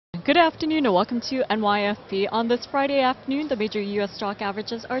Good afternoon and welcome to NYFP. On this Friday afternoon, the major U.S. stock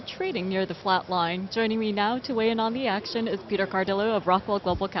averages are trading near the flat line. Joining me now to weigh in on the action is Peter Cardillo of Rockwell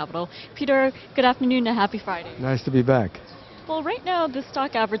Global Capital. Peter, good afternoon and happy Friday. Nice to be back. Well, right now the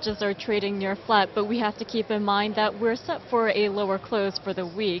stock averages are trading near flat, but we have to keep in mind that we're set for a lower close for the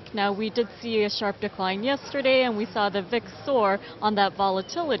week. Now, we did see a sharp decline yesterday and we saw the VIX soar on that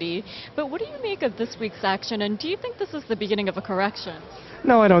volatility. But what do you make of this week's action, and do you think this is the beginning of a correction?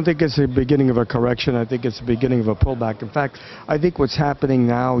 No, I don't think it's the beginning of a correction. I think it's the beginning of a pullback. In fact, I think what's happening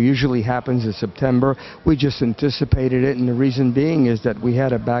now usually happens in September. We just anticipated it, and the reason being is that we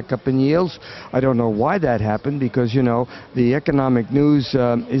had a backup in yields. I don't know why that happened because, you know, the economic news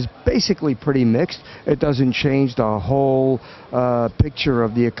is basically pretty mixed. It doesn't change the whole picture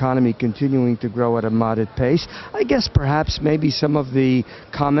of the economy continuing to grow at a moderate pace. I guess perhaps maybe some of the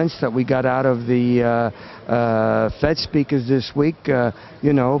comments that we got out of the Fed speakers this week,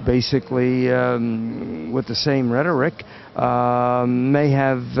 you know, basically with the same rhetoric, may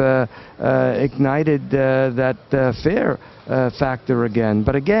have ignited that fear factor again.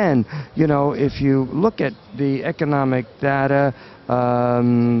 But again, you know, if you look at the economic data,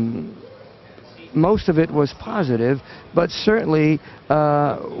 most of it was positive, but certainly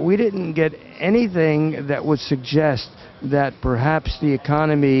we didn't get anything that would suggest that perhaps the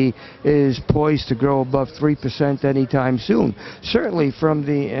economy is poised to grow above 3% anytime soon. Certainly from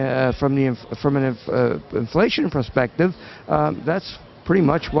an inflation perspective, that's pretty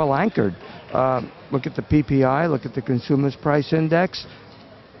much well anchored. Look at the PPI, look at the Consumer Price Index,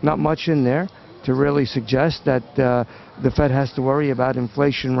 not much in there to really suggest that the Fed has to worry about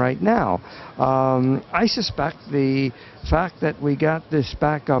inflation right now. I suspect the fact that we got this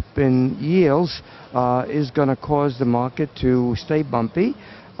back up in yields is going to cause the market to stay bumpy.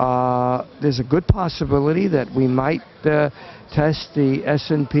 There's a good possibility that we might test the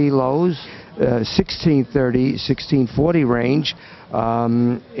S&P lows, 1630, 1640 range,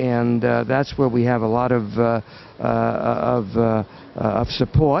 and that's where we have a lot of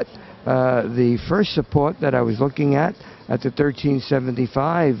support. The first support that I was looking at the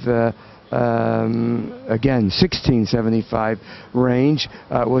 1375, again 1675 range,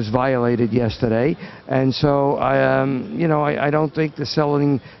 was violated yesterday, and so I don't think the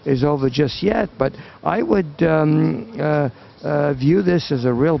selling is over just yet, but I would view this as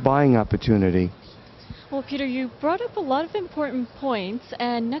a real buying opportunity. Well, Peter, you brought up a lot of important points,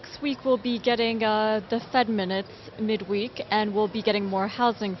 and next week we'll be getting the Fed minutes midweek, and we'll be getting more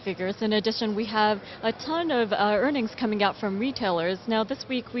housing figures. In addition, we have a ton of earnings coming out from retailers. Now, this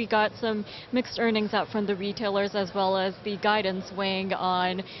week we got some mixed earnings out from the retailers, as well as the guidance weighing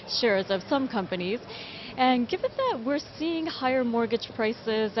on shares of some companies. And given that we're seeing higher mortgage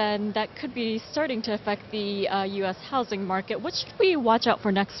prices, and that could be starting to affect the U.S. housing market, what should we watch out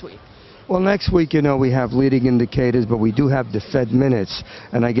for next week? Well, next week, you know, we have leading indicators, but we do have the Fed minutes,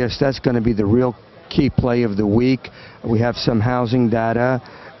 and I guess that's going to be the real key play of the week. We have some housing data,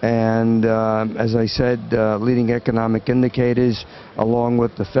 and as I said, leading economic indicators along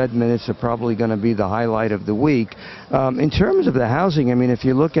with the Fed minutes are probably going to be the highlight of the week. In terms of the housing, I mean, if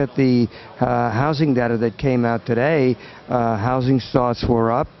you look at the housing data that came out today, housing starts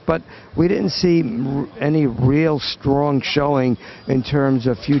were up, but we didn't see any real strong showing in terms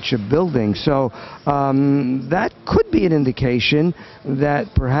of future building. So that could be an indication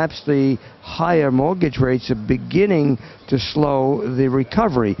that perhaps the higher mortgage rates are beginning to slow the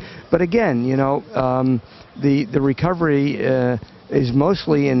recovery. But again, you know, the recovery is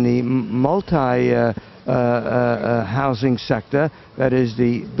mostly in the housing sector, that is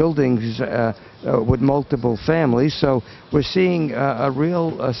the buildings with multiple families. So we're seeing a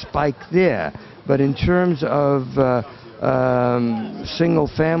real spike there. But in terms of single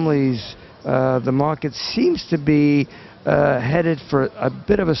families, the market seems to be headed for a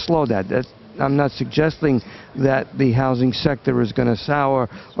bit of a slowdown. I'm not suggesting that the housing sector is going to sour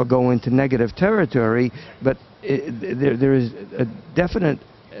or go into negative territory, but there is a definite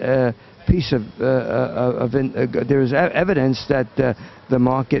piece of there is evidence that the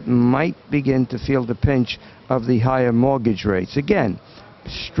market might begin to feel the pinch of the higher mortgage rates. Again,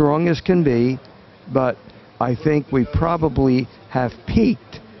 strong as can be, but I think we probably have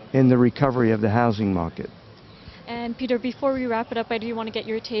peaked in the recovery of the housing market. And Peter, before we wrap it up, I do want to get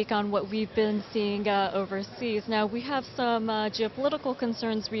your take on what we've been seeing overseas. Now, we have some geopolitical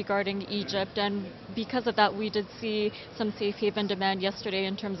concerns regarding Egypt, and because of that, we did see some safe haven demand yesterday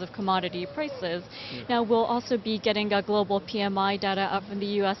in terms of commodity prices. Now, we'll also be getting a global PMI data out from the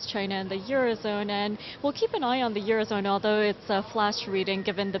U.S., China, and the Eurozone, and we'll keep an eye on the Eurozone, although it's a flash reading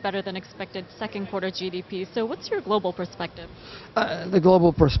given the better-than-expected second quarter GDP. So what's your global perspective? My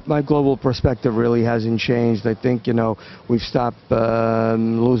global perspective really hasn't changed. I think, we've stopped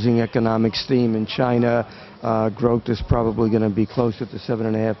losing economic steam in China. Growth is probably going to be closer to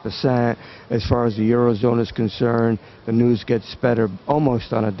 7.5%. As far as the Eurozone is concerned, the news gets better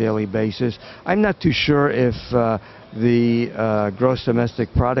almost on a daily basis. I'm not too sure if the gross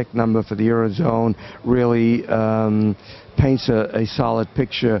domestic product number for the Eurozone really paints a solid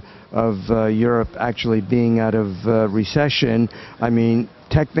picture of Europe actually being out of recession. I mean,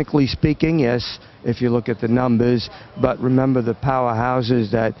 technically speaking, yes, if you look at the numbers, but remember the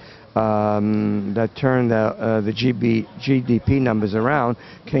powerhouses that turned the GDP numbers around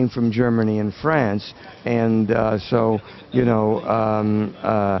came from Germany and France, and so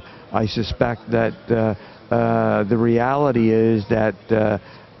I suspect that the reality is that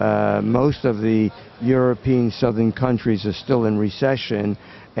most of the European southern countries are still in recession,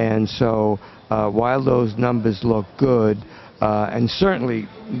 and so while those numbers look good, and certainly,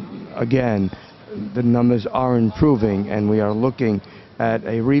 again, the numbers are improving, and we are looking at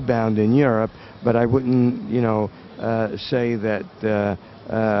a rebound in Europe, but I wouldn't, say that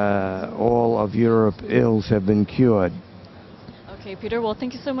all of Europe's ills have been cured. Okay, Peter, well,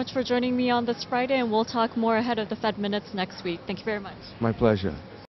 thank you so much for joining me on this Friday, and we'll talk more ahead of the Fed minutes next week. Thank you very much. My pleasure.